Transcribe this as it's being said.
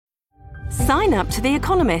Sign up to The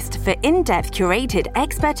Economist for in-depth curated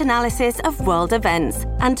expert analysis of world events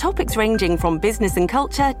and topics ranging from business and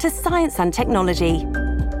culture to science and technology.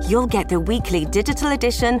 You'll get the weekly digital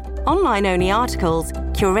edition, online-only articles,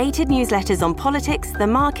 curated newsletters on politics, the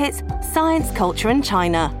markets, science, culture and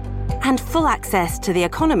China, and full access to The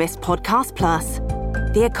Economist Podcast Plus.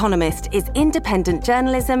 The Economist is independent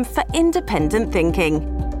journalism for independent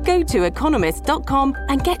thinking. Go to economist.com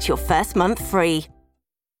and get your first month free.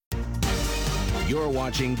 You're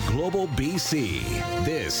watching Global BC.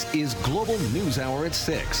 This is Global News Hour at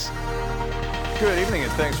 6. Good evening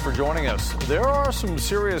and thanks for joining us. There are some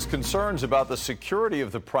serious concerns about the security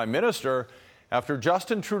of the Prime Minister after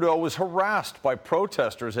Justin Trudeau was harassed by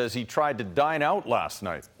protesters as he tried to dine out last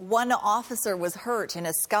night. One officer was hurt in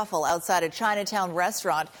a scuffle outside a Chinatown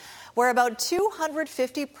restaurant where about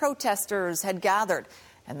 250 protesters had gathered.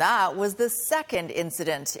 And that was the second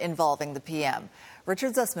incident involving the PM.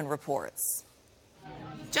 Richard Zussman reports.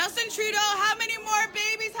 Justin Trudeau, how many more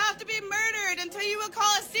babies have to be murdered until you will call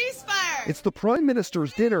a ceasefire? It's the Prime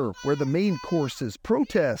Minister's dinner, where the main course is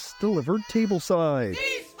protests delivered tableside.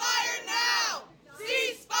 Ceasefire now!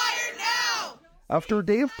 Ceasefire now! After a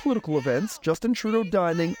day of political events, Justin Trudeau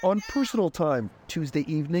dining on personal time Tuesday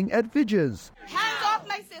evening at Vidges. Hands off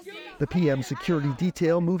my sister! The PM security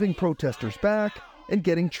detail moving protesters back and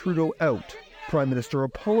getting Trudeau out. Prime Minister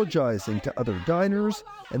apologizing to other diners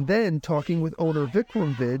and then talking with owner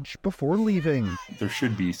Vikram Vidge before leaving. There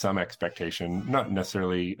should be some expectation, not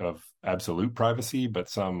necessarily of absolute privacy, but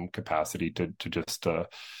some capacity to just to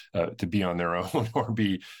be on their own or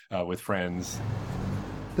be with friends.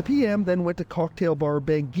 The PM then went to cocktail bar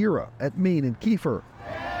Bangira at Main and Kiefer.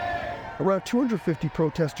 Around 250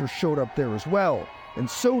 protesters showed up there as well, and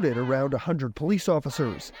so did around 100 police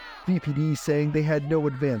officers. VPD saying they had no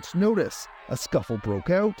advance notice. A scuffle broke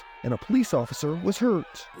out, and a police officer was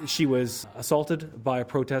hurt. She was assaulted by a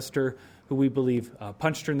protester who we believe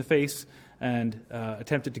punched her in the face and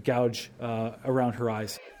attempted to gouge around her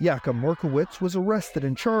eyes. Yakov Markowitz was arrested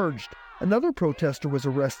and charged. Another protester was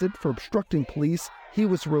arrested for obstructing police. He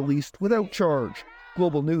was released without charge.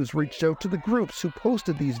 Global News reached out to the groups who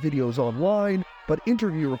posted these videos online, but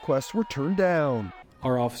interview requests were turned down.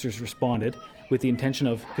 Our officers responded with the intention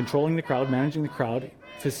of controlling the crowd, managing the crowd,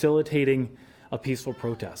 facilitating a peaceful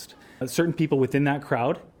protest. Certain people within that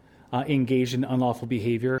crowd engaged in unlawful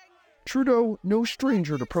behavior. Trudeau, no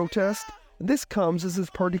stranger to protest, and this comes as his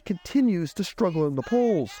party continues to struggle in the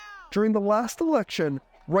polls. During the last election,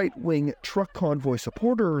 right-wing truck convoy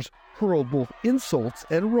supporters hurled both insults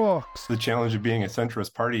and rocks. The challenge of being a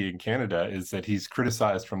centrist party in Canada is that he's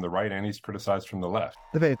criticized from the right and he's criticized from the left.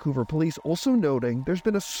 The Vancouver police also noting there's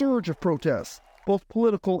been a surge of protests, both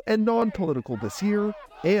political and non-political this year,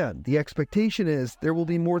 and the expectation is there will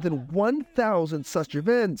be more than 1,000 such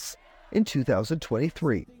events in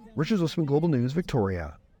 2023. Richard Zussman, Global News,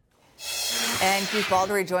 Victoria. And Keith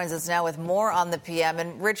Baldry joins us now with more on the PM.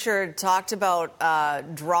 And Richard talked about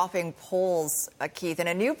dropping polls, Keith. And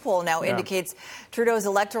a new poll now indicates Trudeau's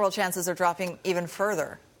electoral chances are dropping even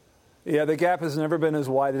further. Yeah, the gap has never been as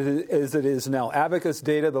wide as it is now. Abacus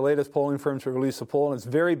Data, the latest polling firm to release a poll, and it's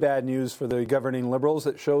very bad news for the governing Liberals.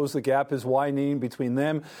 It shows the gap is widening between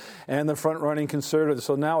them and the front-running Conservatives.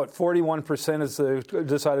 So now at 41% is the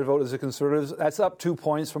decided vote as the Conservatives. That's up 2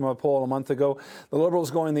 points from a poll a month ago. The Liberals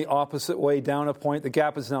going the opposite way, down a point. The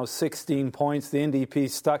gap is now 16 points. The NDP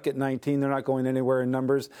stuck at 19. They're not going anywhere in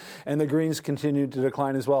numbers. And the Greens continue to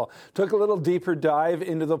decline as well. Took a little deeper dive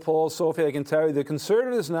into the poll. Sophie, I can tell you the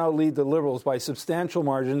Conservatives now lead the Liberals by substantial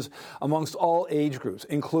margins amongst all age groups,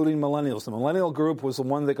 including millennials. The millennial group was the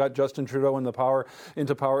one that got Justin Trudeau into power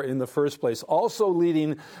in the first place. Also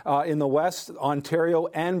leading in the West, Ontario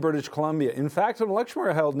and British Columbia. In fact, an election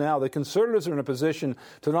we're held now, the Conservatives are in a position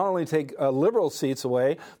to not only take Liberal seats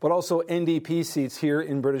away, but also NDP seats here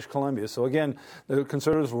in British Columbia. So again, the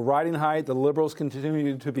Conservatives were riding high. The Liberals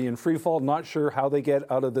continue to be in free fall. Not sure how they get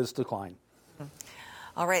out of this decline.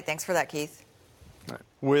 All right. Thanks for that, Keith.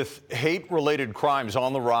 With hate-related crimes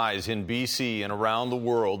on the rise in BC and around the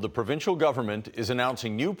world, the provincial government is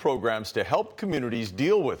announcing new programs to help communities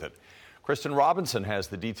deal with it. Kristen Robinson has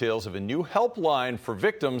the details of a new helpline for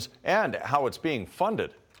victims and how it's being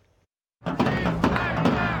funded.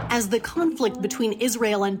 As the conflict between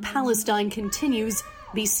Israel and Palestine continues,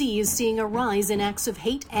 BC is seeing a rise in acts of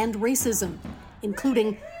hate and racism,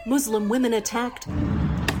 including Muslim women attacked,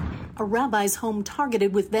 a rabbi's home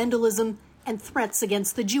targeted with vandalism, and threats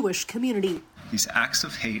against the Jewish community. These acts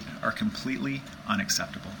of hate are completely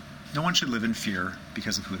unacceptable. No one should live in fear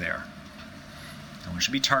because of who they are. No one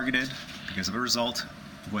should be targeted because of a result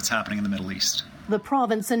of what's happening in the Middle East. The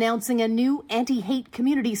province announcing a new anti-hate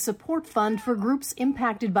community support fund for groups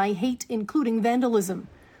impacted by hate, including vandalism,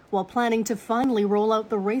 while planning to finally roll out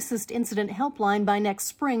the racist incident helpline by next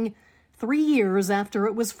spring, 3 years after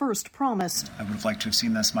it was first promised. I would have liked to have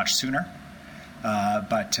seen this much sooner,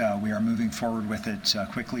 but we are moving forward with it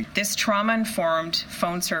quickly. This trauma-informed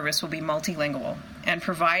phone service will be multilingual and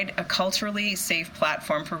provide a culturally safe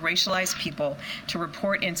platform for racialized people to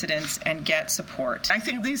report incidents and get support. I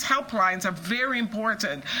think these helplines are very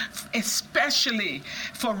important, especially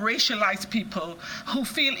for racialized people who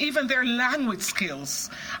feel even their language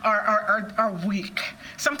skills are weak.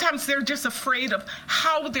 Sometimes they're just afraid of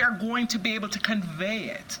how they're going to be able to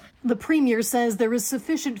convey it. The Premier says there is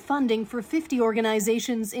sufficient funding for 50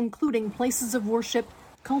 organizations, including places of worship,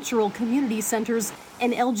 cultural community centers,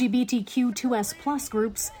 and LGBTQ2S+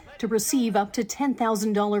 groups, to receive up to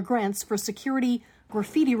 $10,000 grants for security,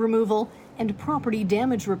 graffiti removal, and property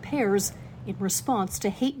damage repairs in response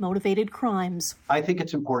to hate-motivated crimes. I think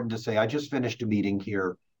it's important to say I just finished a meeting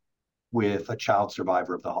here with a child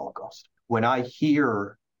survivor of the Holocaust. When I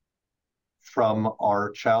hear from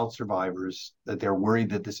our child survivors that they're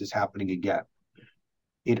worried that this is happening again,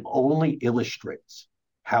 it only illustrates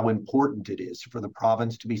how important it is for the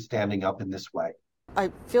province to be standing up in this way.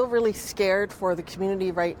 I feel really scared for the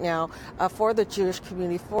community right now, for the Jewish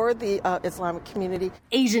community, for the Islamic community.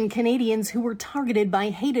 Asian Canadians who were targeted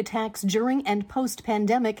by hate attacks during and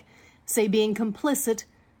post-pandemic say being complicit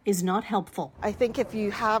is not helpful. I think if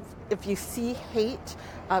you see hate,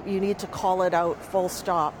 you need to call it out, full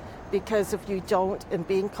stop, because if you don't, and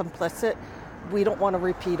being complicit, we don't want a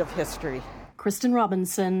repeat of history. Kristen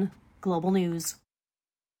Robinson, Global News.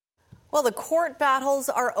 Well, the court battles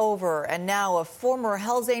are over, and now a former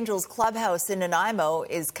Hells Angels clubhouse in Nanaimo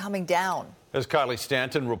is coming down. As Kylie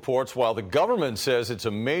Stanton reports, while the government says it's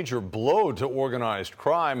a major blow to organized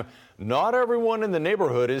crime, not everyone in the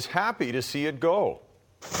neighborhood is happy to see it go.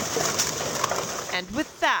 And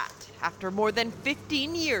with that, after more than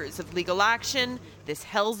 15 years of legal action, this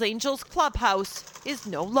Hells Angels clubhouse is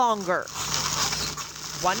no longer.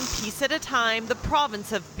 One piece at a time, the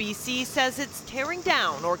province of BC says it's tearing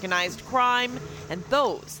down organized crime and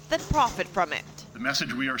those that profit from it. The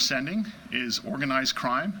message we are sending is organized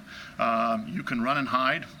crime. You can run and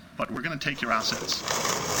hide, but we're going to take your assets.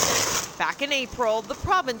 Back in April, the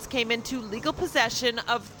province came into legal possession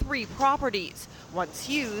of 3 properties, once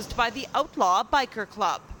used by the Outlaw Biker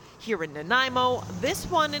Club. Here in Nanaimo, this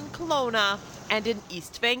one in Kelowna, and in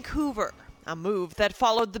East Vancouver. A move that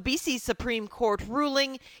followed the BC Supreme Court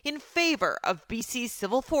ruling in favor of BC's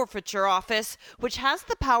Civil Forfeiture Office, which has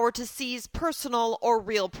the power to seize personal or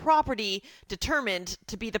real property determined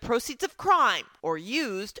to be the proceeds of crime or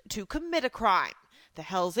used to commit a crime. The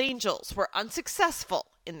Hells Angels were unsuccessful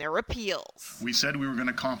in their appeals. We said we were going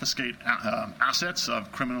to confiscate assets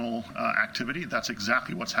of criminal activity. That's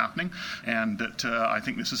exactly what's happening, and that I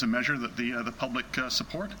think this is a measure that the public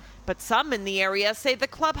support. But some in the area say the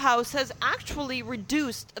clubhouse has actually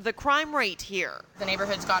reduced the crime rate here. The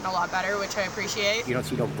neighborhood's gotten a lot better, which I appreciate. You don't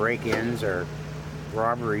see no break-ins or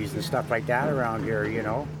robberies and stuff like that around here, you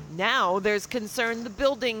know. Now there's concern the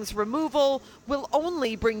building's removal will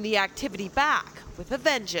only bring the activity back with a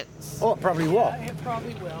vengeance. Oh, it probably will. It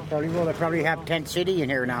probably will. Probably will. They probably have Tent City in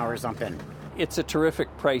here now or something. It's a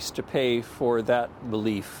terrific price to pay for that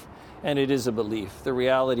belief, and it is a belief. The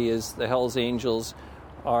reality is the Hells Angels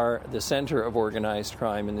are the center of organized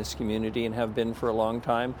crime in this community and have been for a long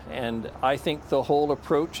time. And I think the whole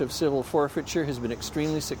approach of civil forfeiture has been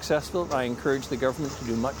extremely successful. I encourage the government to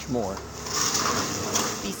do much more.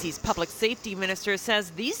 BC's public safety minister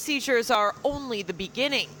says these seizures are only the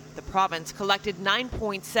beginning. The province collected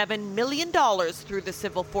 $9.7 million through the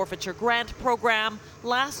Civil Forfeiture Grant Program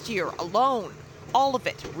last year alone. All of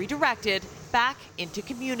it redirected back into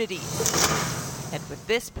communities. And with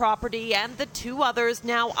this property and the 2 others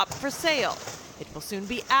now up for sale, it will soon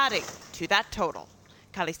be adding to that total.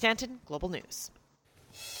 Kylie Stanton, Global News.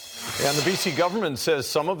 And the BC government says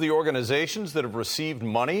some of the organizations that have received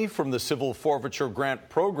money from the Civil Forfeiture Grant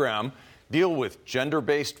Program deal with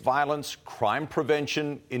gender-based violence, crime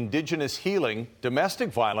prevention, Indigenous healing, domestic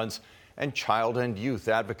violence, and child and youth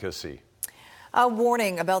advocacy. A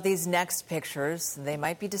warning about these next pictures. They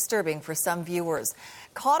might be disturbing for some viewers.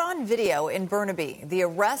 Caught on video in Burnaby, the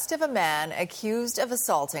arrest of a man accused of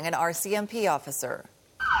assaulting an RCMP officer.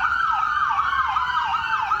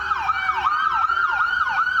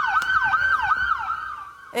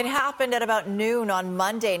 It happened at about noon on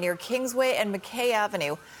Monday near Kingsway and McKay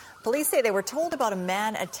Avenue. Police say they were told about a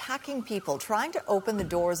man attacking people, trying to open the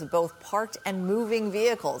doors of both parked and moving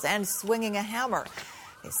vehicles and swinging a hammer.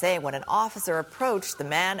 They say when an officer approached, the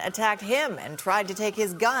man attacked him and tried to take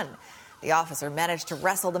his gun. The officer managed to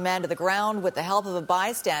wrestle the man to the ground with the help of a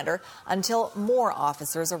bystander until more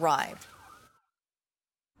officers arrived.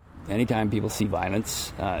 Anytime people see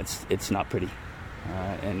violence, it's not pretty.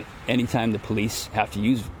 And anytime the police have to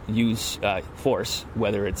use force,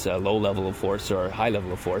 whether it's a low level of force or a high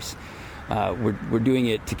level of force, we're doing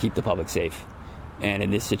it to keep the public safe. And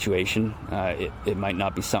in this situation, it might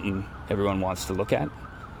not be something everyone wants to look at,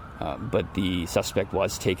 but the suspect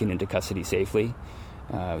was taken into custody safely.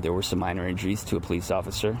 There were some minor injuries to a police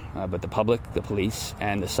officer, but the public, the police,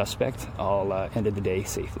 and the suspect all ended the day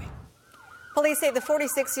safely. Police say the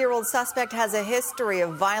 46-year-old suspect has a history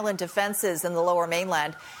of violent offenses in the Lower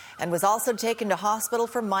Mainland and was also taken to hospital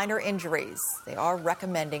for minor injuries. They are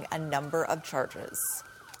recommending a number of charges.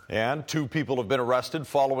 And 2 people have been arrested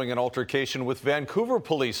following an altercation with Vancouver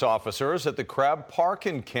police officers at the Crab Park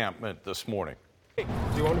encampment this morning. Hey,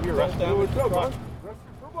 do you want to be arrested?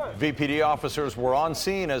 VPD officers were on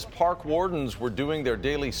scene as park wardens were doing their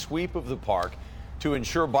daily sweep of the park to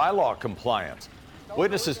ensure bylaw compliance.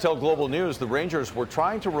 Witnesses tell Global News the Rangers were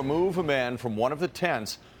trying to remove a man from one of the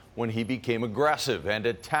tents when he became aggressive and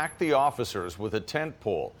attacked the officers with a tent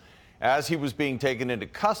pole. As he was being taken into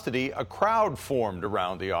custody, a crowd formed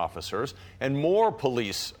around the officers, and more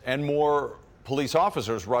police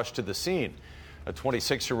officers rushed to the scene. A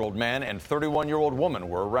 26-year-old man and 31-year-old woman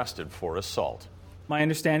were arrested for assault. My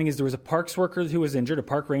understanding is there was a parks worker who was injured, a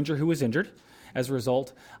park ranger who was injured as a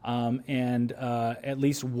result, and at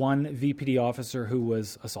least one VPD officer who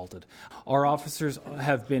was assaulted. Our officers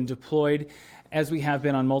have been deployed, as we have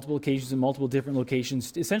been on multiple occasions in multiple different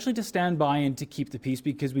locations, essentially to stand by and to keep the peace,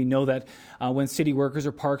 because we know that when city workers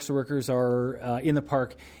or parks workers are in the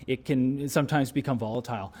park, it can sometimes become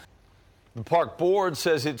volatile. The park board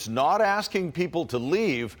says it's not asking people to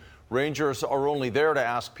leave. Rangers are only there to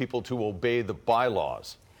ask people to obey the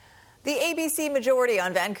bylaws. The ABC majority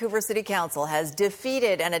on Vancouver City Council has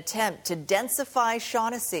defeated an attempt to densify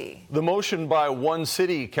Shaughnessy. The motion by one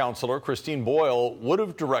city councillor, Christine Boyle, would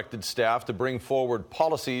have directed staff to bring forward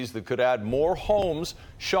policies that could add more homes,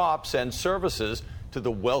 shops, and services to the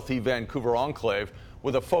wealthy Vancouver enclave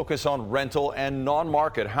with a focus on rental and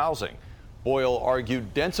non-market housing. Boyle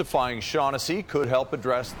argued densifying Shaughnessy could help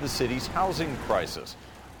address the city's housing crisis.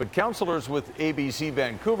 But councillors with ABC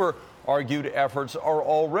Vancouver argued efforts are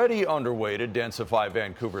already underway to densify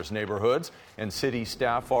Vancouver's neighborhoods, and city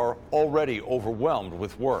staff are already overwhelmed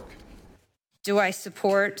with work. Do I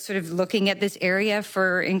support sort of looking at this area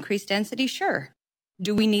for increased density? Sure.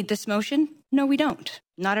 Do we need this motion? No, we don't.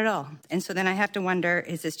 Not at all. And so then I have to wonder,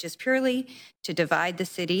 is this just purely to divide the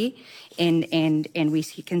city? And we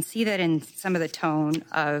can see that in some of the tone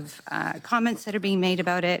of comments that are being made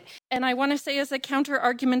about it. And I want to say as a counter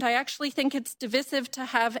argument, I actually think it's divisive to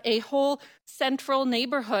have a whole central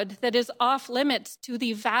neighborhood that is off limits to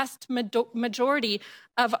the vast majority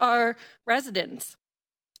of our residents.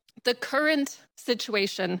 The current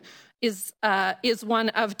situation is one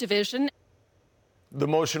of division. The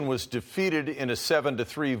motion was defeated in a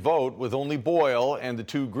 7-3 vote, with only Boyle and the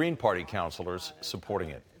 2 Green Party councillors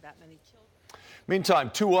supporting it. Meantime,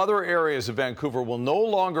 2 other areas of Vancouver will no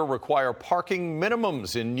longer require parking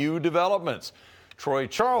minimums in new developments. Troy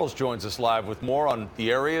Charles joins us live with more on the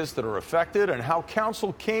areas that are affected and how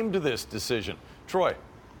council came to this decision. Troy.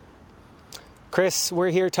 Chris,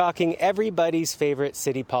 we're here talking everybody's favorite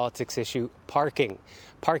city politics issue, parking.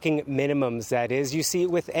 Parking minimums, that is. You see,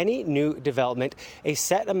 with any new development, a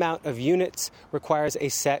set amount of units requires a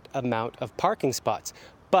set amount of parking spots.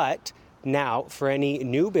 But now, for any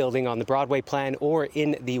new building on the Broadway plan or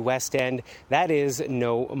in the West End, that is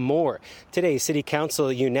no more. Today, City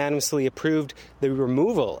Council unanimously approved the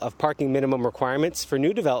removal of parking minimum requirements for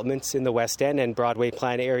new developments in the West End and Broadway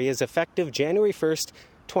plan areas effective January 1st,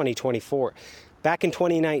 2024. Back in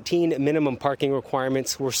 2019, minimum parking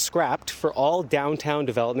requirements were scrapped for all downtown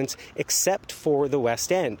developments except for the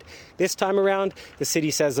West End. This time around, the city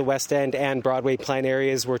says the West End and Broadway plan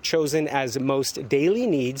areas were chosen as most daily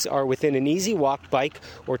needs are within an easy walk, bike,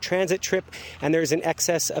 or transit trip, and there's an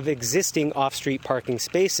excess of existing off-street parking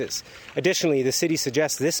spaces. Additionally, the city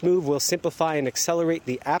suggests this move will simplify and accelerate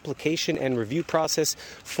the application and review process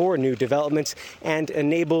for new developments and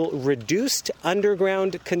enable reduced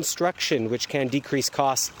underground construction, which can decrease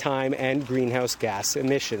costs, time, and greenhouse gas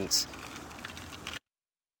emissions.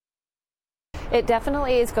 It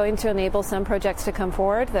definitely is going to enable some projects to come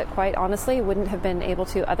forward that quite honestly wouldn't have been able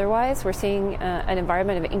to otherwise. We're seeing an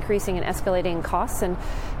environment of increasing and escalating costs, and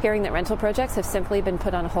hearing that rental projects have simply been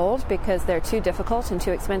put on hold because they're too difficult and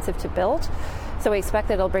too expensive to build. So we expect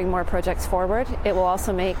that it'll bring more projects forward. It will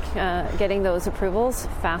also make getting those approvals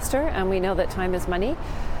faster, and we know that time is money.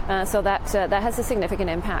 So that has a significant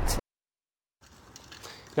impact.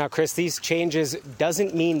 Now, Chris, these changes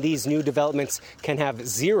doesn't mean these new developments can have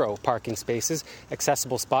zero parking spaces,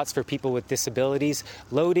 accessible spots for people with disabilities,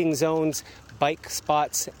 loading zones, bike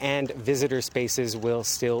spots, and visitor spaces will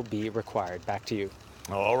still be required. Back to you.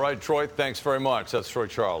 All right, Troy, thanks very much. That's Troy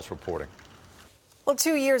Charles reporting. Well,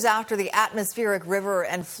 2 years after the atmospheric river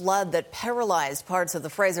and flood that paralyzed parts of the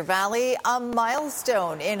Fraser Valley, a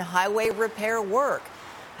milestone in highway repair work.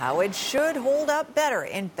 How it should hold up better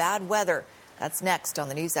in bad weather. That's next on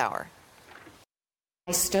the NewsHour.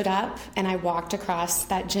 I stood up and I walked across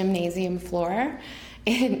that gymnasium floor.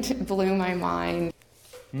 It blew my mind.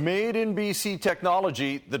 Made in BC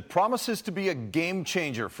technology that promises to be a game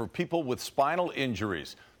changer for people with spinal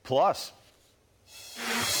injuries. Plus,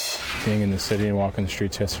 being in the city and walking the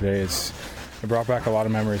streets yesterday, it brought back a lot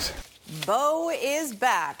of memories. Bo is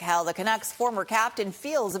back. How the Canucks' former captain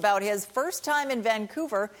feels about his first time in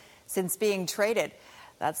Vancouver since being traded.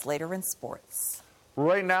 That's later in sports.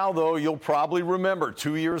 Right now, though, you'll probably remember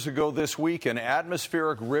 2 years ago this week, an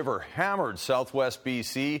atmospheric river hammered southwest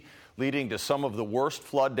BC, leading to some of the worst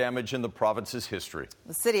flood damage in the province's history.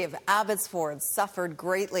 The city of Abbotsford suffered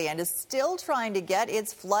greatly and is still trying to get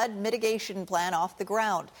its flood mitigation plan off the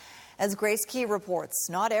ground. As Grace Key reports,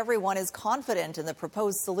 not everyone is confident in the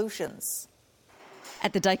proposed solutions.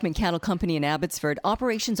 At the Dykeman Cattle Company in Abbotsford,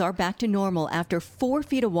 operations are back to normal after 4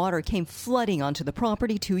 feet of water came flooding onto the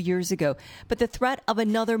property 2 years ago. But the threat of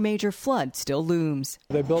another major flood still looms.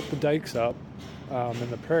 They built the dikes up in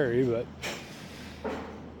the prairie, but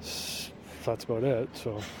that's about it.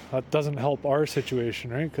 So that doesn't help our situation,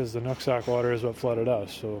 right? Because the Nooksack water is what flooded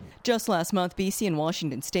us. So just last month, BC and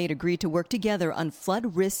Washington State agreed to work together on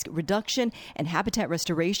flood risk reduction and habitat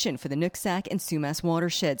restoration for the Nooksack and Sumas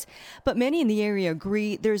watersheds. But many in the area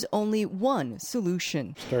agree there's only one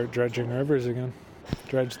solution. Start dredging rivers again.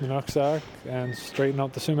 Dredge the Nooksack and straighten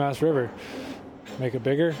out the Sumas River. Make it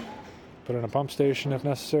bigger. Put in a pump station if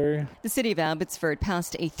necessary. The city of Abbotsford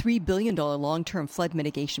passed a $3 billion long-term flood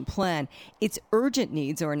mitigation plan. Its urgent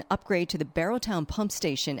needs are an upgrade to the Barrowtown pump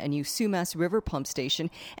station, a new Sumas River pump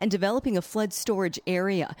station, and developing a flood storage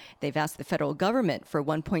area. They've asked the federal government for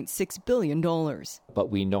 $1.6 billion.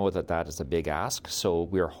 But we know that that is a big ask, so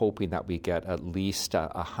we're hoping that we get at least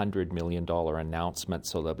a $100 million announcement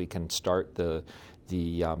so that we can start the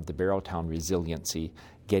Barrowtown resiliency,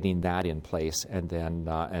 getting that in place, and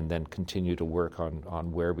then continue to work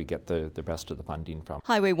on where we get the rest of the funding from.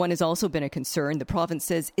 Highway 1 has also been a concern. The province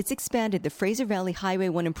says it's expanded the Fraser Valley Highway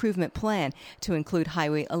 1 improvement plan to include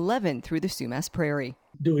Highway 11 through the Sumas Prairie.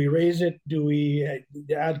 Do we raise it? Do we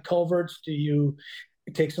add culverts? Do you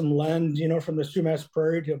take some land, from the Sumas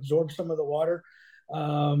Prairie to absorb some of the water?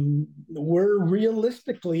 We're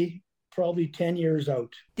realistically probably 10 years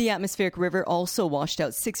out. The atmospheric river also washed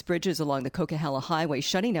out 6 bridges along the Coquihalla Highway,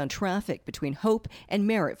 shutting down traffic between Hope and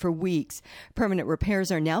Merritt for weeks. Permanent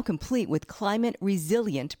repairs are now complete with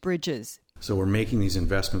climate-resilient bridges. So we're making these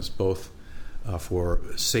investments both for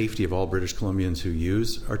safety of all British Columbians who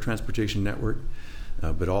use our transportation network,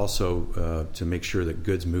 but also to make sure that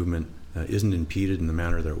goods movement isn't impeded in the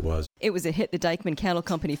manner that it was. It was a hit the Dykeman Cattle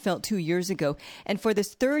Company felt 2 years ago. And for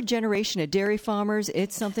this third generation of dairy farmers,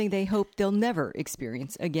 it's something they hope they'll never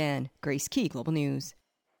experience again. Grace Key, Global News.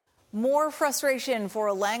 More frustration for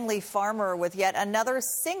a Langley farmer with yet another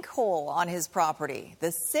sinkhole on his property, the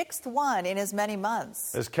 6th one in as many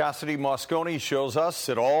months. As Cassidy Moscone shows us,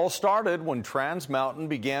 it all started when Trans Mountain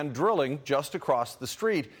began drilling just across the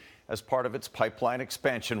street as part of its pipeline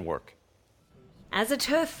expansion work. As a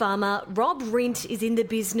turf farmer, Rob Rint is in the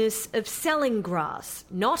business of selling grass,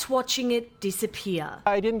 not watching it disappear.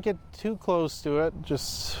 I didn't get too close to it,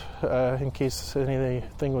 just in case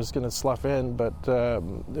anything was going to slough in, but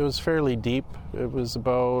it was fairly deep. It was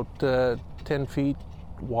about 10 feet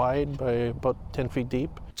wide by about 10 feet deep.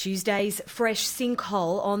 Tuesday's fresh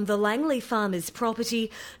sinkhole on the Langley farmer's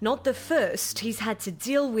property, not the first he's had to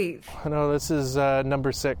deal with. No, this is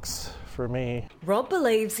number 6 for me. Rob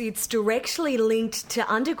believes it's directly linked to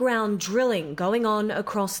underground drilling going on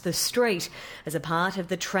across the street as a part of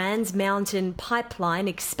the Trans Mountain pipeline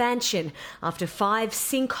expansion after 5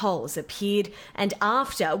 sinkholes appeared and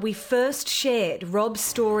after we first shared Rob's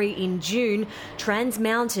story in June. Trans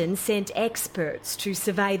Mountain sent experts to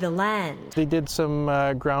survey the land. They did some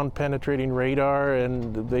ground penetrating radar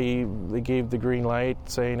and they gave the green light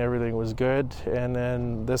saying everything was good, and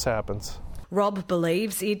then this happens. Rob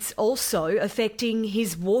believes it's also affecting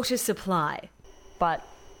his water supply. But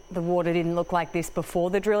the water didn't look like this before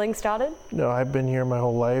the drilling started? No, I've been here my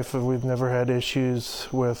whole life and we've never had issues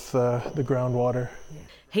with the groundwater.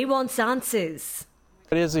 He wants answers.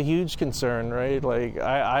 It is a huge concern, right? Like,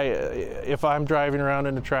 if I'm driving around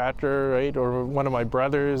in a tractor, right, or one of my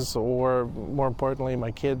brothers, or more importantly,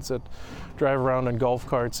 my kids that drive around in golf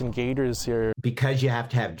carts and gators here. Because you have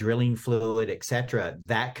to have drilling fluid, etc.,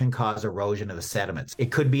 that can cause erosion of the sediments.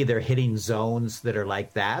 It could be they're hitting zones that are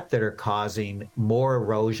like that are causing more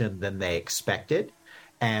erosion than they expected,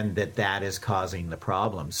 and that is causing the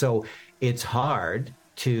problem. So it's hard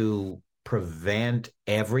to prevent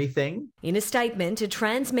everything. In a statement, a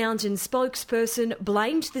Trans Mountain spokesperson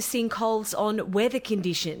blamed the sinkholes on weather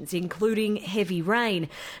conditions, including heavy rain,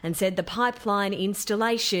 and said the pipeline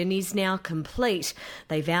installation is now complete.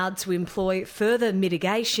 They vowed to employ further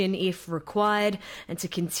mitigation if required and to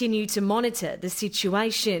continue to monitor the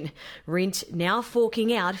situation. Rindt now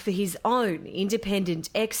forking out for his own independent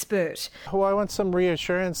expert. Well, I want some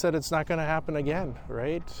reassurance that it's not going to happen again,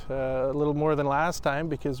 right? A little more than last time,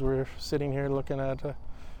 because we're sitting here looking at a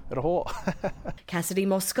hole. Cassidy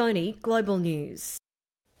Moscone, Global News.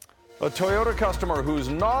 A Toyota customer who's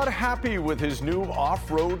not happy with his new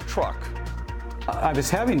off-road truck. I was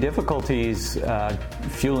having difficulties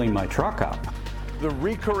fueling my truck up. The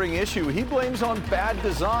recurring issue he blames on bad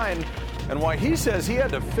design and why he says he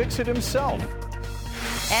had to fix it himself.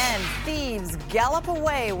 And thieves gallop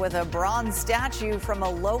away with a bronze statue from a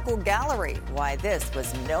local gallery. Why this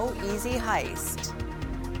was no easy heist.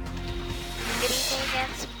 Good evening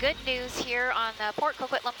and some good news here on the Port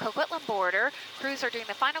Coquitlam border. Crews are doing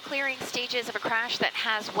the final clearing stages of a crash that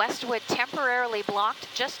has Westwood temporarily blocked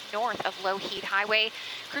just north of Lougheed Highway.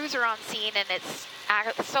 Crews are on scene and it's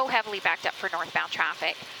so heavily backed up for northbound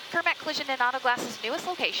traffic. Kermac Collision and Auto Glass's newest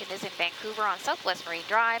location is in Vancouver on Southwest Marine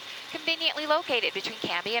Drive, conveniently located between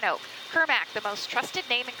Cambie and Oak. Kermac, the most trusted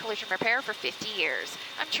name in collision repair for 50 years.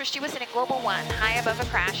 I'm Trish Jewison in Global One, high above a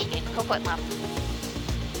crash in Coquitlam.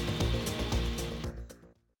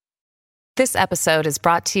 This episode is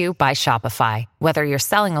brought to you by Shopify. Whether you're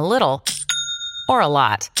selling a little or a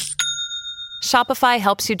lot, Shopify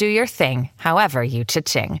helps you do your thing, however you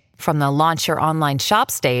cha-ching. From the launch your online shop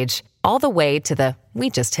stage, all the way to the we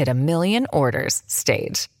just hit 1 million orders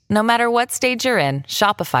stage. No matter what stage you're in,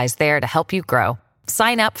 Shopify's there to help you grow.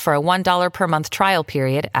 Sign up for a $1 per month trial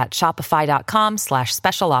period at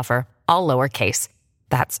shopify.com/special offer, all lowercase.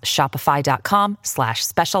 That's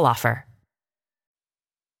shopify.com/special offer.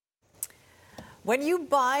 When you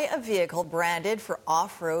buy a vehicle branded for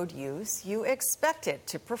off-road use, you expect it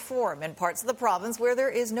to perform in parts of the province where there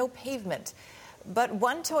is no pavement. But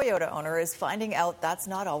one Toyota owner is finding out that's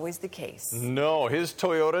not always the case. No, his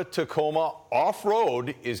Toyota Tacoma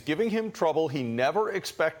off-road is giving him trouble he never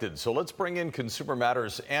expected. So let's bring in Consumer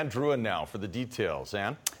Matters' Ann Druin now for the details.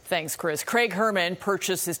 Ann? Thanks, Chris. Craig Herman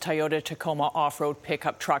purchased his Toyota Tacoma off-road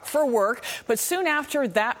pickup truck for work, but soon after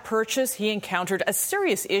that purchase, he encountered a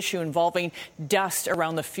serious issue involving dust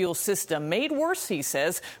around the fuel system, made worse, he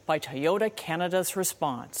says, by Toyota Canada's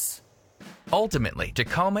response. Ultimately,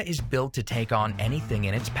 Tacoma is built to take on anything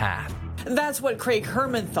in its path. That's what Craig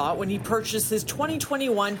Herman thought when he purchased his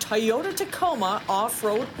 2021 Toyota Tacoma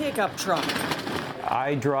off-road pickup truck.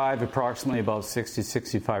 I drive approximately about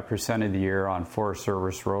 60-65% of the year on Forest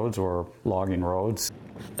Service roads or logging roads.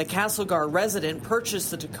 The Castlegar resident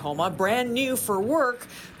purchased the Tacoma brand new for work,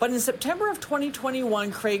 but in September of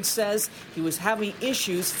 2021, Craig says he was having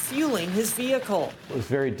issues fueling his vehicle. It was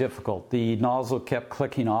very difficult. The nozzle kept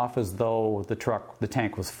clicking off as though the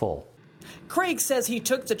tank was full. Craig says he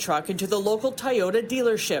took the truck into the local Toyota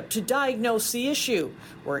dealership to diagnose the issue,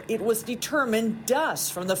 where it was determined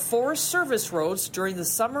dust from the Forest Service roads during the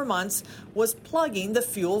summer months was plugging the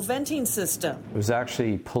fuel venting system. It was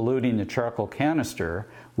actually polluting the charcoal canister,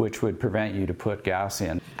 which would prevent you to put gas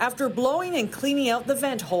in. After blowing and cleaning out the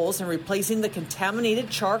vent holes and replacing the contaminated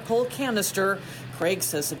charcoal canister, Craig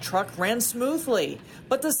says the truck ran smoothly,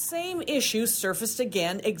 but the same issue surfaced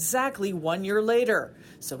again exactly 1 year later.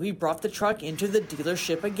 So he brought the truck into the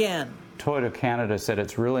dealership again. Toyota Canada said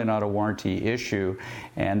it's really not a warranty issue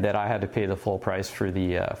and that I had to pay the full price for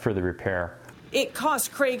the repair. It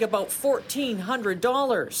cost Craig about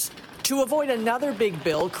 $1,400. To avoid another big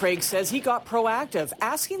bill, Craig says he got proactive,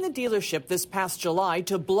 asking the dealership this past July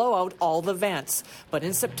to blow out all the vents. But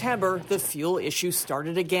in September, the fuel issue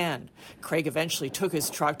started again. Craig eventually took his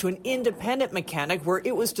truck to an independent mechanic where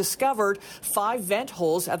it was discovered 5 vent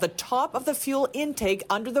holes at the top of the fuel intake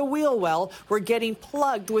under the wheel well were getting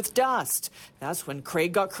plugged with dust. That's when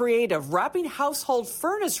Craig got creative, wrapping household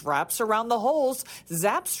furnace wraps around the holes,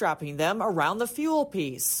 zap-strapping them around the fuel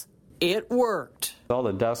piece. It worked. All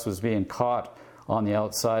the dust was being caught on the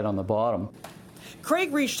outside on the bottom.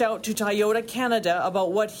 Craig reached out to Toyota Canada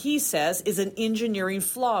about what he says is an engineering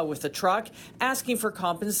flaw with the truck, asking for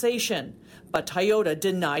compensation. But Toyota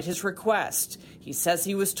denied his request. He says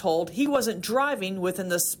he was told he wasn't driving within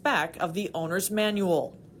the spec of the owner's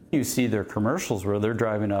manual. You see their commercials where they're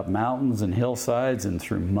driving up mountains and hillsides and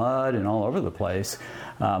through mud and all over the place,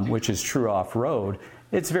 which is true off-road.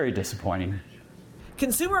 It's very disappointing.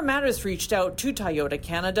 Consumer Matters reached out to Toyota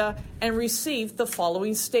Canada and received the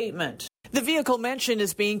following statement. The vehicle mentioned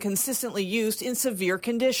is being consistently used in severe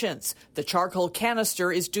conditions. The charcoal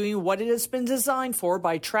canister is doing what it has been designed for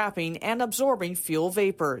by trapping and absorbing fuel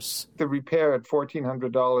vapors. The repair at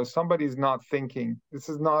 $1,400, somebody's not thinking. This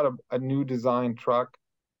is not a new design truck.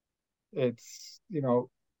 It's,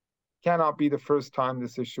 cannot be the first time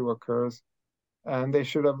this issue occurs. And they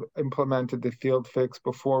should have implemented the field fix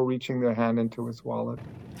before reaching their hand into his wallet.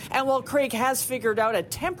 And while Craig has figured out a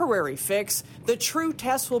temporary fix, the true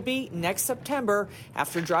test will be next September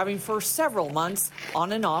after driving for several months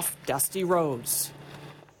on and off dusty roads.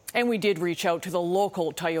 And we did reach out to the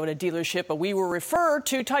local Toyota dealership, but we were referred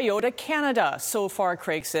to Toyota Canada. So far,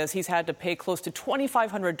 Craig says he's had to pay close to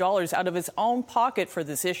 $2,500 out of his own pocket for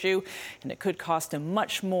this issue, and it could cost him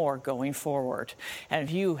much more going forward. And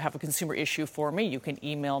if you have a consumer issue for me, you can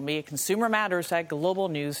email me at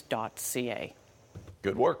consumermatters@globalnews.ca.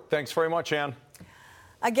 Good work. Thanks very much, Ann.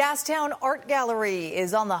 A Gastown art gallery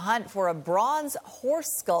is on the hunt for a bronze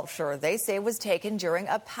horse sculpture they say was taken during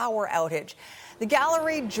a power outage. The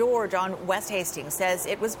Gallery George on West Hastings says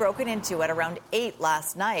it was broken into at around 8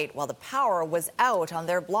 last night while the power was out on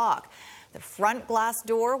their block. The front glass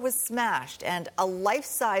door was smashed and a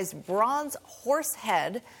life-size bronze horse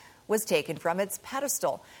head was taken from its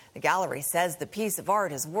pedestal. The gallery says the piece of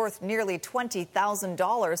art is worth nearly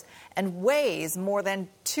 $20,000 and weighs more than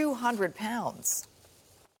 200 pounds.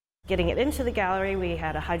 Getting it into the gallery, we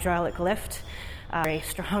had a hydraulic lift. Very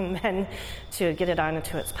strong men to get it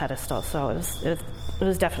onto its pedestal, so it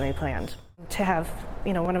was definitely planned. To have,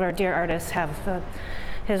 one of our dear artists have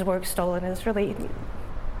his work stolen is really,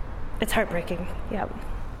 it's heartbreaking, yeah.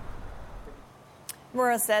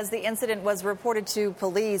 Murrah says the incident was reported to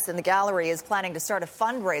police and the gallery is planning to start a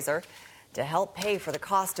fundraiser to help pay for the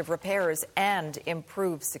cost of repairs and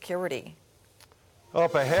improve security.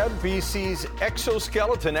 Up ahead, BC's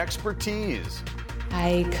exoskeleton expertise.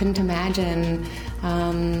 I couldn't imagine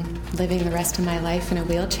living the rest of my life in a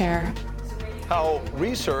wheelchair. How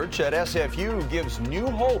research at SFU gives new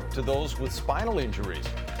hope to those with spinal injuries,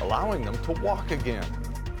 allowing them to walk again.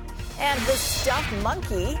 And the stuffed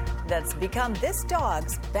monkey that's become this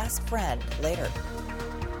dog's best friend later.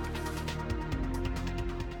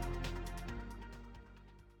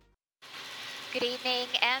 Good evening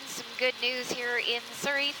and some good news here in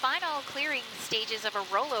Surrey. Final clearing stages of a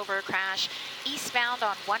rollover crash eastbound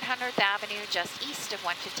on 100th Avenue, just east of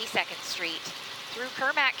 152nd Street. Through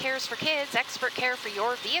Kermac Cares for Kids, expert care for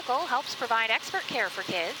your vehicle helps provide expert care for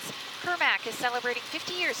kids. Kermac is celebrating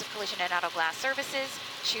 50 years of collision and auto glass services.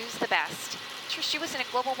 Choose the best. Trish Jewison at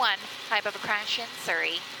Global One. Type of a crash in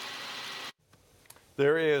Surrey.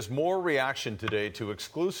 There is more reaction today to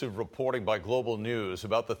exclusive reporting by Global News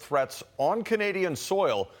about the threats on Canadian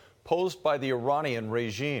soil posed by the Iranian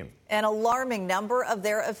regime. An alarming number of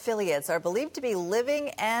their affiliates are believed to be living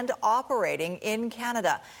and operating in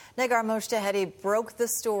Canada. Negar Moshtahedi broke the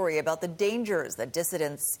story about the dangers that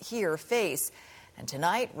dissidents here face. And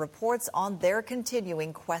tonight, reports on their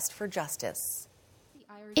continuing quest for justice.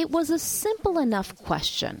 It was a simple enough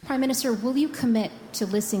question. Prime Minister, will you commit to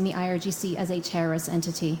listing the IRGC as a terrorist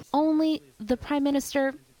entity? Only the Prime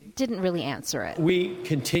Minister didn't really answer it. We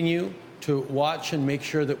continue to watch and make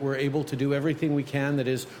sure that we're able to do everything we can that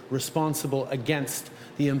is responsible against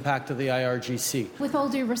the impact of the IRGC. With all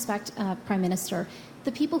due respect, Prime Minister,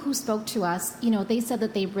 the people who spoke to us, they said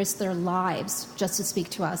that they risked their lives just to speak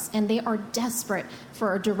to us, and they are desperate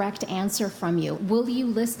for a direct answer from you. Will you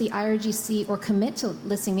list the IRGC or commit to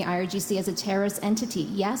listing the IRGC as a terrorist entity,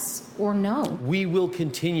 yes or no? We will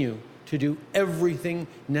continue to do everything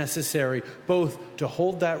necessary, both to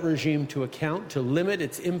hold that regime to account, to limit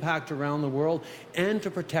its impact around the world, and to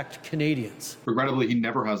protect Canadians. Regrettably, he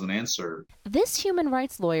never has an answer. This human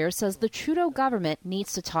rights lawyer says the Trudeau government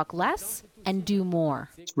needs to talk less and do more.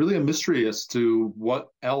 It's really a mystery as to what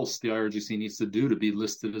else the IRGC needs to do to be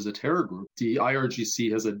listed as a terror group. The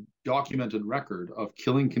IRGC has a documented record of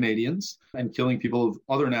killing Canadians and killing people of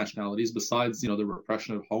other nationalities besides, the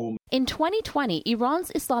repression at home. In 2020,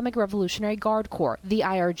 Iran's Islamic Revolutionary Guard Corps, the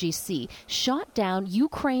IRGC, shot down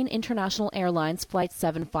Ukraine International Airlines Flight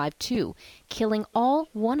 752, killing all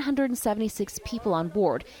 176 people on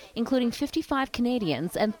board, including 55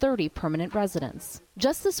 Canadians and 30 permanent residents.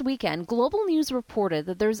 Just this weekend, Global News reported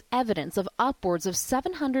that there's evidence of upwards of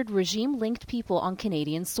 700 regime-linked people on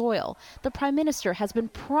Canadian soil. The Prime Minister has been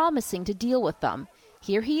promising to deal with them.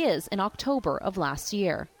 Here he is in October of last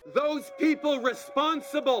year. Those people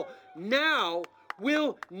responsible now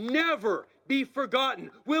will never be forgotten,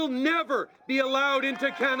 will never be allowed into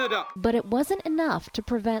Canada. But it wasn't enough to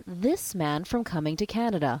prevent this man from coming to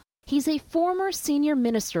Canada. He's a former senior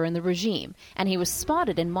minister in the regime, and he was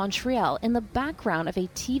spotted in Montreal in the background of a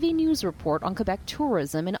TV news report on Quebec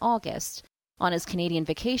tourism in August. On his Canadian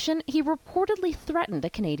vacation, he reportedly threatened a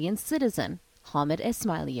Canadian citizen, Hamed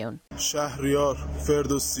Esmailioun.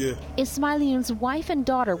 Esmailioun's wife and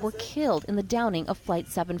daughter were killed in the downing of Flight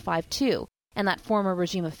 752, and that former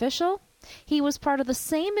regime official? He was part of the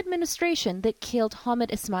same administration that killed Hamed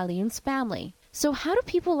Esmailioun's family. So how do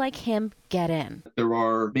people like him get in? There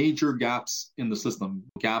are major gaps in the system,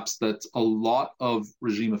 gaps that a lot of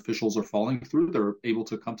regime officials are falling through. They're able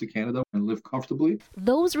to come to Canada and live comfortably.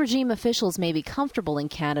 Those regime officials may be comfortable in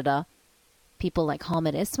Canada. People like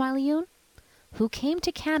Hamed Esmailioun, who came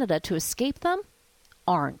to Canada to escape them,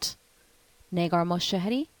 aren't. Negar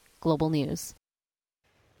Moshehedi, Global News.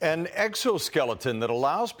 An exoskeleton that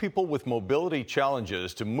allows people with mobility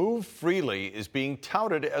challenges to move freely is being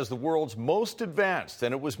touted as the world's most advanced,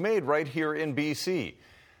 and it was made right here in BC.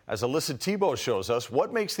 As Alyssa Thibault shows us,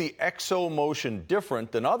 what makes the ExoMotion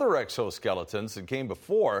different than other exoskeletons that came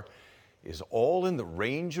before is all in the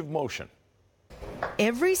range of motion.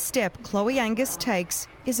 Every step Chloe Angus takes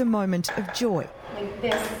is a moment of joy. Like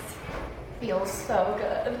this feels so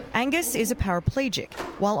good. Angus is a paraplegic.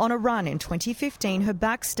 While on a run in 2015, her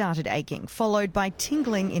back started aching, followed by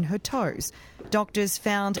tingling in her toes. Doctors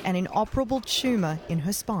found an inoperable tumour in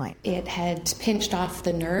her spine. It had pinched off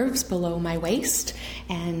the nerves below my waist,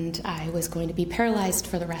 and I was going to be paralyzed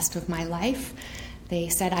for the rest of my life. They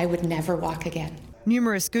said I would never walk again.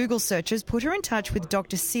 Numerous Google searches put her in touch with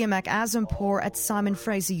Dr. Siamak Azampour at Simon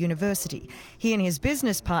Fraser University. He and his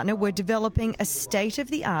business partner were developing a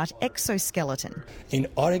state-of-the-art exoskeleton. In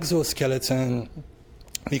our exoskeleton,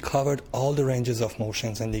 we covered all the ranges of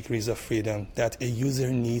motions and degrees of freedom that a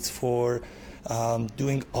user needs for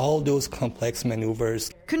doing all those complex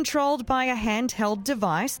maneuvers. Controlled by a handheld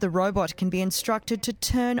device, the robot can be instructed to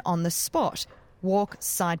turn on the spot, walk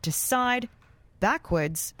side to side,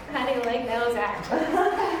 backwards. How do you like those acts?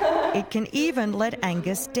 It can even let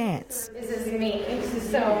Angus dance. This is me.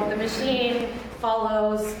 So the machine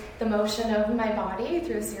follows the motion of my body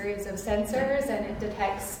through a series of sensors, and it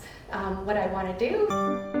detects what I want to do.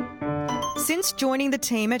 Since joining the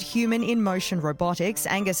team at Human in Motion Robotics,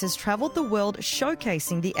 Angus has travelled the world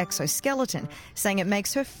showcasing the exoskeleton, saying it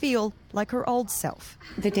makes her feel like her old self.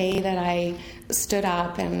 The day that I stood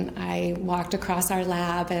up and I walked across our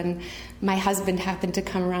lab, and my husband happened to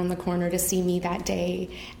come around the corner to see me that day,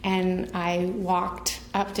 and I walked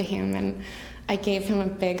up to him and I gave him a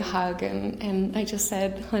big hug, and I just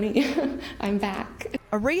said, honey, I'm back.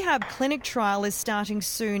 A rehab clinic trial is starting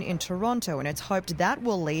soon in Toronto, and it's hoped that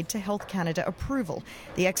will lead to Health Canada approval.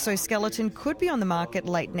 The exoskeleton could be on the market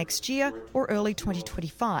late next year or early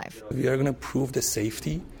 2025. We are going to prove the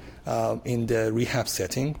safety in the rehab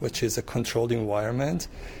setting, which is a controlled environment.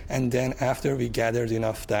 And then after we gathered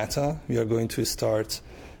enough data, we are going to start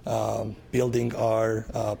building our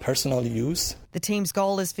personal use. The team's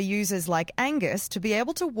goal is for users like Angus to be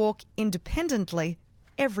able to walk independently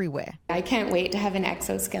everywhere. I can't wait to have an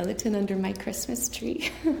exoskeleton under my Christmas tree.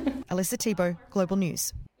 Alyssa Thibault, Global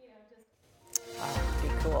News.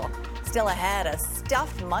 Pretty cool. Still ahead, a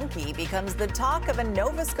stuffed monkey becomes the talk of a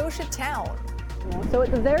Nova Scotia town. So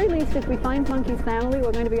at the very least, if we find Monkey's family,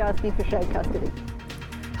 we're going to be asking for shared custody.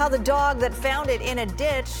 How the dog that found it in a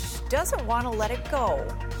ditch doesn't want to let it go.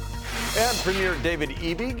 And Premier David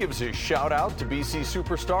Eby gives a shout out to BC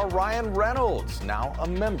superstar Ryan Reynolds, now a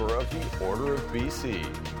member of the Order of BC.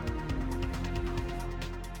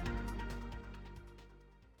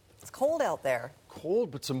 It's cold out there.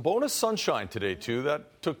 Cold, but some bonus sunshine today, too.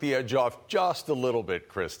 That took the edge off just a little bit,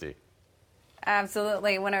 Christy.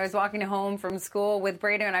 Absolutely. When I was walking home from school with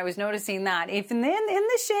Braden, I was noticing that. If in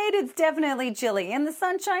the shade, it's definitely chilly. In the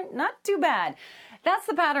sunshine, not too bad. That's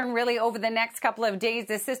the pattern really over the next couple of days.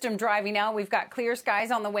 This system driving out. We've got clear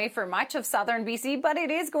skies on the way for much of southern BC, but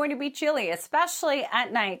it is going to be chilly, especially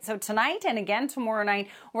at night. So tonight and again tomorrow night,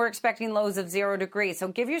 we're expecting lows of 0 degrees. So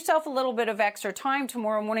give yourself a little bit of extra time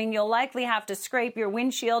tomorrow morning. You'll likely have to scrape your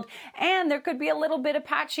windshield, and there could be a little bit of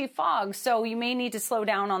patchy fog, so you may need to slow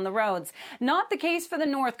down on the roads. Not the case for the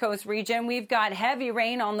North Coast region. We've got heavy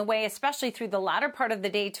rain on the way, especially through the latter part of the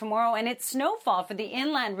day tomorrow, and it's snowfall for the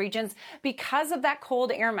inland regions because of that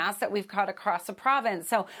cold air mass that we've got across the province.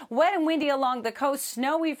 So wet and windy along the coast,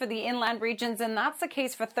 snowy for the inland regions, and that's the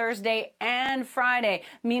case for Thursday and Friday.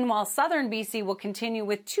 Meanwhile, southern BC will continue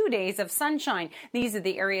with 2 days of sunshine. These are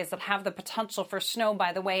the areas that have the potential for snow,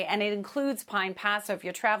 by the way, and it includes Pine Pass. So if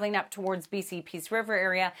you're traveling up towards BC Peace River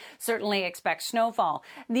area, certainly expect snowfall.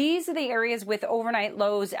 These are the areas with overnight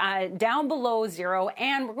lows down below 0,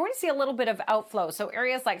 and we're going to see a little bit of outflow. So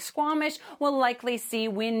areas like Squamish will likely see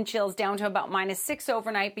wind chills down to about -6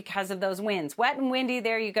 overnight because of those winds. Wet and windy,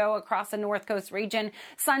 there you go, across the North Coast region.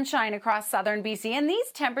 Sunshine across southern BC. And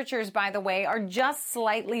these temperatures, by the way, are just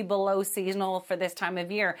slightly below seasonal for this time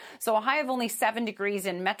of year. So a high of only 7 degrees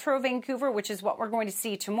in Metro Vancouver, which is what we're going to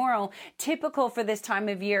see tomorrow. Typical for this time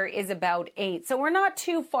of year is about 8. So we're not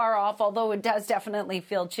too far off, although it does definitely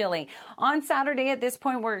feel chilly. On Saturday at this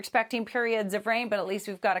point, we're expecting periods of rain, but at least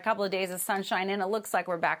we've got a couple of days of sunshine, and it looks like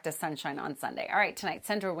we're back to sunshine on Sunday. All right, tonight,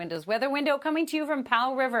 Central Windows weather window coming to you from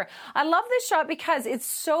Powell River. I love this shot because it's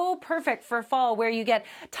so perfect for fall, where you get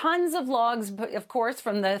tons of logs, of course,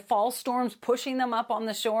 from the fall storms pushing them up on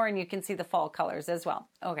the shore, and you can see the fall colors as well.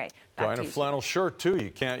 Okay. Buying a flannel shirt, too.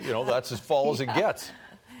 You can't, that's as fall as it gets.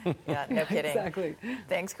 Yeah, no kidding. Exactly.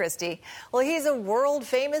 Thanks, Christy. Well, he's a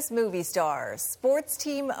world-famous movie star, sports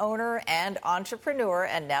team owner, and entrepreneur,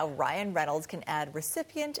 and now Ryan Reynolds can add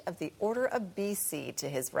recipient of the Order of BC to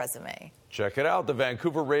his resume. Check it out. The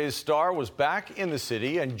Vancouver Rays star was back in the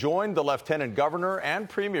city and joined the Lieutenant Governor and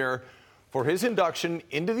Premier for his induction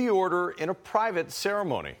into the order in a private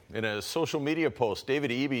ceremony. In a social media post, David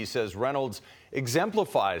Eby says Reynolds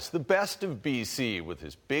exemplifies the best of BC with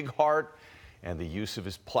his big heart and the use of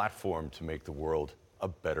his platform to make the world a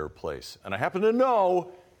better place. And I happen to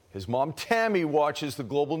know his mom, Tammy, watches the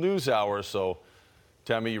Global News Hour. So,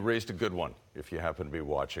 Tammy, you raised a good one if you happen to be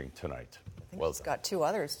watching tonight. I think he's got 2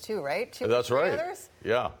 others, too, right? That's right. Others?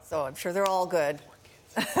 Yeah. So I'm sure they're all good.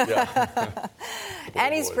 Yeah.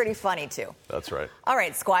 And he's pretty funny, too. That's right. All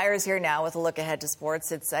right, Squire's here now with a look ahead to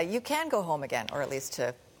sports. It's you can go home again, or at least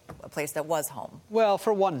to a place that was home. Well,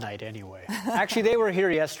 for one night anyway. Actually, they were here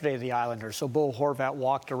yesterday, the Islanders, so Bo Horvat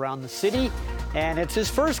walked around the city, and it's his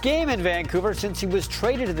first game in Vancouver since he was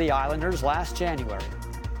traded to the Islanders last January.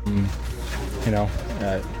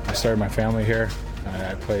 I started my family here.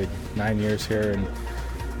 I played 9 years here,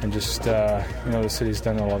 and just, the city's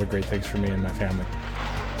done a lot of great things for me and my family.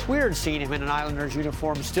 It's weird seeing him in an Islanders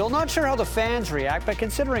uniform still. Not sure how the fans react, but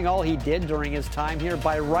considering all he did during his time here,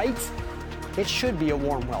 by rights, it should be a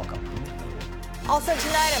warm welcome. Also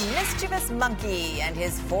tonight, a mischievous monkey and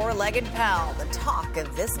his 4-legged pal, the talk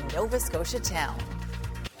of this Nova Scotia town.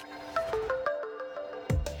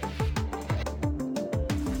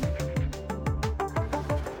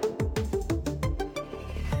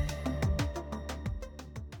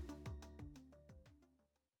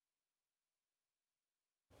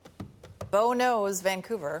 Bo knows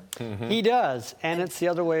Vancouver. Mm-hmm. He does, and it's the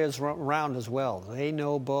other way around as well. They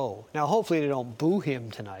know Bo. Now, hopefully they don't boo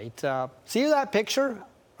him tonight. See that picture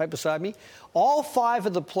right beside me? All 5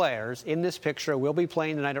 of the players in this picture will be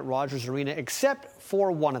playing tonight at Rogers Arena, except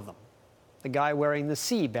for one of them, the guy wearing the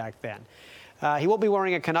C back then. He won't be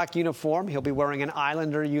wearing a Canuck uniform. He'll be wearing an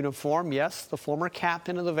Islander uniform. Yes, the former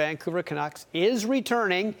captain of the Vancouver Canucks is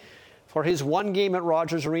returning for his 1 game at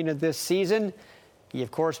Rogers Arena this season. He, of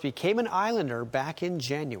course, became an Islander back in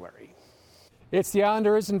January. It's the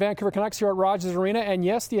Islanders and Vancouver Canucks here at Rogers Arena, and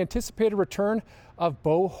yes, the anticipated return of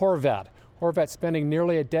Bo Horvat. Horvat spending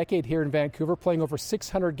nearly a decade here in Vancouver, playing over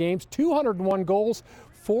 600 games, 201 goals,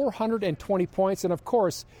 420 points, and of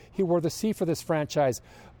course, he wore the C for this franchise.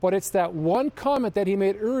 But it's that one comment that he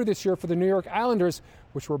made earlier this year for the New York Islanders,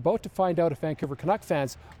 which we're about to find out if Vancouver Canuck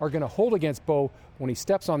fans are going to hold against Bo when he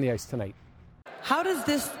steps on the ice tonight. How does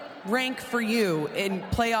this rank for you in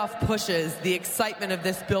playoff pushes, the excitement of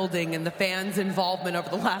this building and the fans' involvement over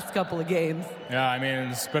the last couple of games? Yeah, I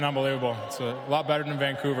mean, it's been unbelievable. It's a lot better than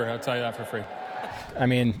Vancouver, I'll tell you that for free. I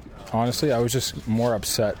mean, honestly, I was just more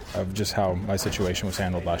upset of just how my situation was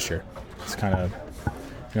handled last year. It's kind of,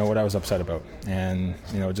 what I was upset about. And,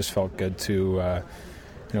 it just felt good to,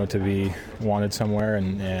 to be wanted somewhere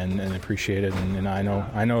and appreciated. And I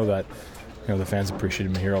know that, the fans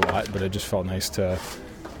appreciated me here a lot, but it just felt nice to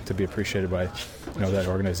to be appreciated by, that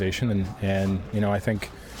organization. And I think,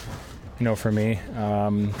 for me,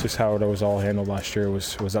 just how it was all handled last year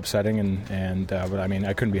was upsetting. But I mean,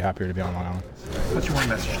 I couldn't be happier to be on Long Island. What's your one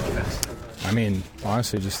message to the fans? I mean,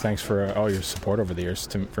 honestly, just thanks for all your support over the years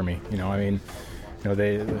for me. When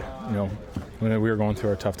we were going through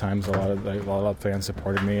our tough times, a lot of fans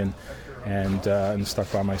supported me and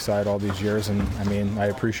stuck by my side all these years. And I mean, I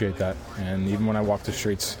appreciate that. And even when I walked the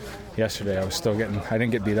streets yesterday, I didn't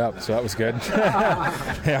get beat up, so that was good.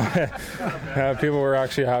 People were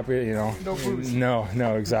actually happy, No booze.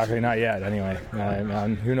 No, exactly, not yet. Anyway,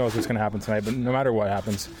 who knows what's going to happen tonight? But no matter what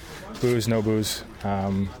happens, booze, no booze.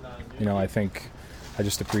 I think I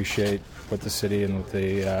just appreciate what the city and what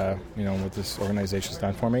what this organization's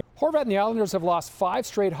done for me. Horvat and the Islanders have lost 5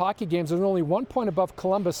 straight hockey games. They're only 1 point above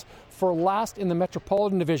Columbus for last in the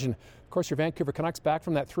Metropolitan Division. Of course, your Vancouver Canucks back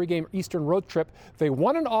from that 3-game Eastern road trip. They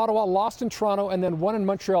won in Ottawa, lost in Toronto, and then won in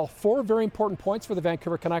Montreal. 4 very important points for the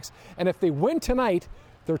Vancouver Canucks. And if they win tonight,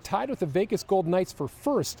 they're tied with the Vegas Golden Knights for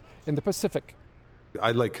first in the Pacific.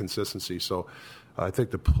 I like consistency, so I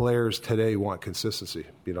think the players today want consistency,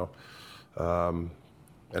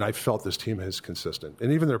 and I felt this team is consistent.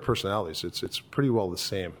 And even their personalities, it's pretty well the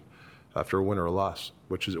same after a win or a loss,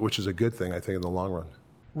 which is a good thing, I think, in the long run.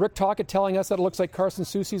 Rick Tocchet telling us that it looks like Carson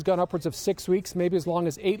Soucy's gone upwards of 6 weeks, maybe as long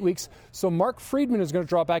as 8 weeks. So Mark Friedman is going to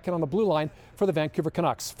draw back in on the blue line for the Vancouver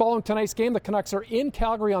Canucks. Following tonight's game, the Canucks are in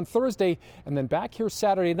Calgary on Thursday and then back here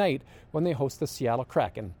Saturday night when they host the Seattle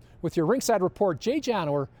Kraken. With your ringside report, Jay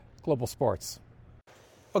Janower, Global Sports.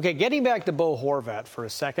 Okay, getting back to Bo Horvat for a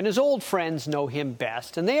second. His old friends know him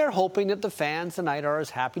best, and they are hoping that the fans tonight are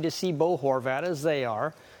as happy to see Bo Horvat as they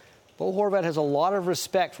are. Bo Horvat has a lot of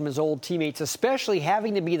respect from his old teammates, especially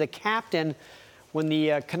having to be the captain when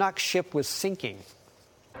the Canucks ship was sinking.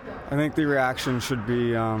 I think the reaction should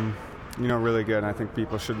be, really good. I think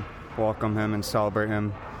people should welcome him and celebrate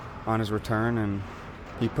him on his return. And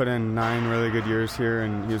he put in 9 really good years here,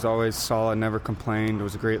 and he was always solid, never complained,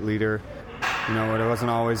 was a great leader. It wasn't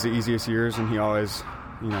always the easiest years, and he always,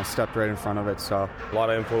 stepped right in front of it. So a lot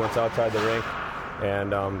of influence outside the rink.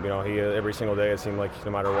 And, he every single day, it seemed like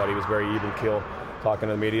no matter what, he was very even keel, talking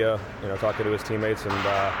to the media, talking to his teammates, and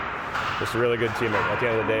just a really good teammate. At the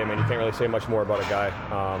end of the day, you can't really say much more about a guy.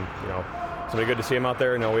 It's been good to see him out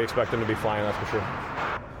there. We expect him to be flying, that's for sure.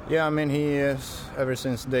 Yeah, he is, ever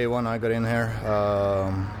since day one I got in here,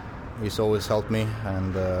 he's always helped me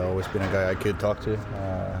and always been a guy I could talk to.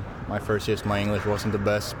 My first years, my English wasn't the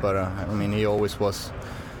best, but, he always was.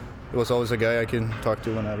 He was always a guy I could talk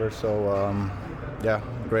to whenever, so,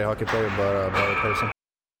 great hockey player, but a better person.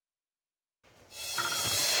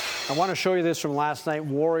 I want to show you this from last night,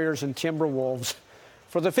 Warriors and Timberwolves.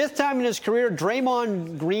 For the 5th time in his career,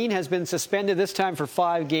 Draymond Green has been suspended, this time for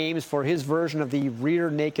 5 games, for his version of the rear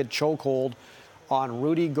naked chokehold on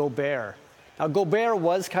Rudy Gobert. Now, Gobert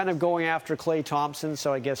was kind of going after Klay Thompson,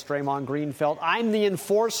 so I guess Draymond Green felt, I'm the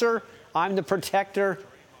enforcer, I'm the protector.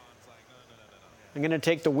 I'm going to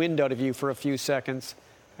take the wind out of you for a few seconds.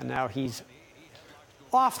 And now he's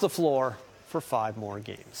off the floor for 5 more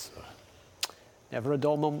games. Never a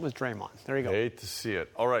dull moment with Draymond. There you go. Hate to see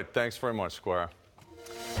it. All right, thanks very much, Squire.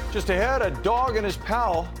 Just ahead, a dog and his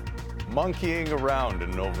pal monkeying around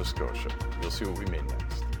in Nova Scotia. You'll see what we mean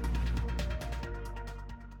next.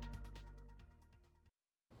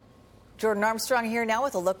 Jordan Armstrong here now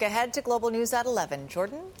with a look ahead to Global News at 11.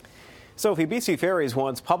 Jordan? Sophie, BC Ferries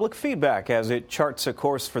wants public feedback as it charts a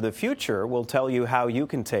course for the future. We'll tell you how you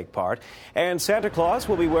can take part. And Santa Claus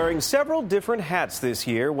will be wearing several different hats this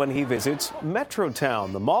year when he visits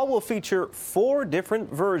Metrotown. The mall will feature 4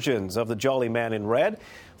 different versions of the Jolly Man in Red: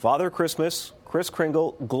 Father Christmas, Kris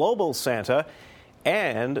Kringle, Global Santa,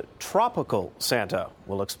 and Tropical Santa.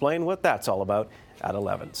 We'll explain what that's all about at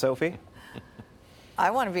 11. Sophie? I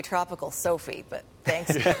want to be Tropical Sophie, but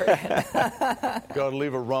thanks, Jordan. Got to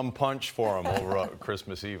leave a rum punch for him over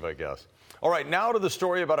Christmas Eve, I guess. All right, now to the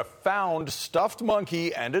story about a found stuffed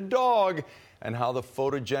monkey and a dog and how the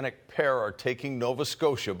photogenic pair are taking Nova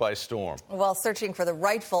Scotia by storm. While searching for the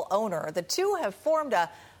rightful owner, the two have formed a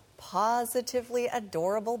positively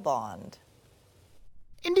adorable bond.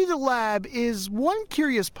 Indy the lab is one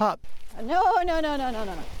curious pup. No.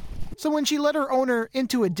 So when she led her owner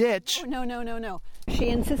into a ditch... No. She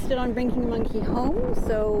insisted on bringing Monkey home,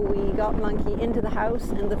 so we got Monkey into the house,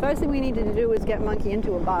 and the first thing we needed to do was get Monkey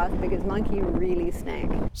into a bath because Monkey really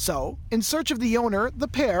stank. So, in search of the owner, the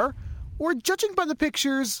pair, or judging by the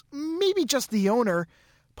pictures, maybe just the owner,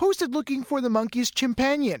 posted looking for the monkey's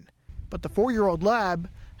companion. But the 4-year-old lab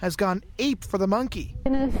has gone ape for the monkey.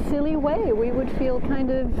 In a silly way, we would feel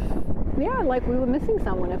kind of Yeah, like we were missing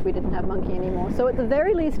someone if we didn't have Monkey anymore. So at the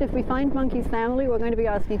very least, if we find Monkey's family, we're going to be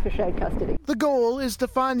asking for shared custody. The goal is to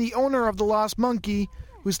find the owner of the lost monkey,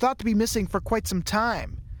 who's thought to be missing for quite some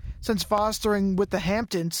time. Since fostering with the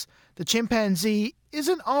Hamptons, the chimpanzee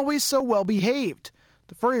isn't always so well behaved.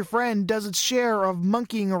 The furry friend does its share of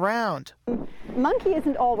monkeying around. Monkey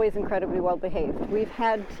isn't always incredibly well behaved. We've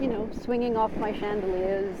had, swinging off my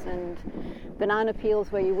chandeliers and banana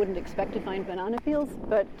peels where you wouldn't expect to find banana peels.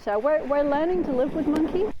 But we're learning to live with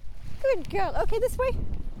Monkey. Good girl. Okay, this way.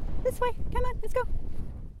 This way. Come on, let's go.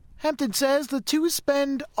 Hampton says the two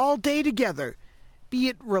spend all day together. Be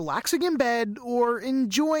it relaxing in bed or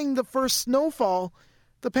enjoying the first snowfall,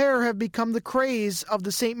 the pair have become the craze of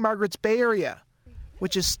the St. Margaret's Bay Area,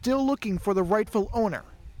 which is still looking for the rightful owner.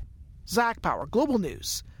 Zach Power, Global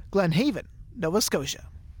News, Glen Haven, Nova Scotia.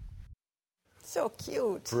 So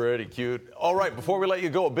cute. Pretty cute. All right, before we let you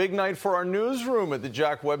go, a big night for our newsroom at the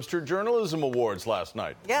Jack Webster Journalism Awards last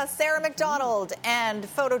night. Yes, Sarah McDonald and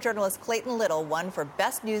photojournalist Clayton Little won for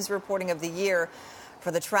Best News Reporting of the Year for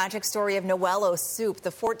the tragic story of Noelle Soup, the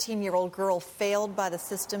 14-year-old girl failed by the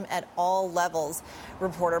system at all levels.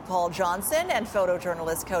 Reporter Paul Johnson and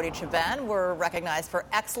photojournalist Cody Chaban were recognized for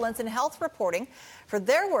excellence in health reporting for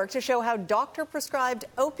their work to show how doctor-prescribed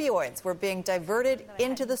opioids were being diverted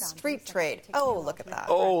into the street trade. Oh, look at that.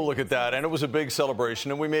 Oh, look at that. And it was a big celebration,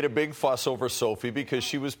 and we made a big fuss over Sophie because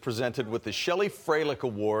she was presented with the Shelley Freilich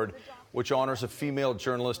Award, which honors a female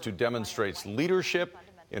journalist who demonstrates leadership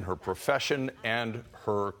in her profession and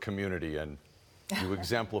her community. And you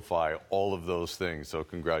exemplify all of those things, so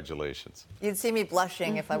congratulations. You'd see me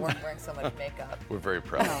blushing if I weren't wearing so much makeup. We're very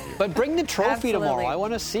proud of you. But bring the trophy Absolutely. tomorrow. I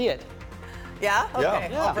want to see it. Yeah? Okay,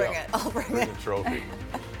 Yeah. I'll bring it. I'll bring it. The trophy.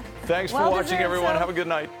 Thanks for Well watching, deserved, everyone. so. Have a good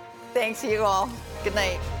night. Thanks to you all. Good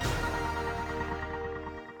night.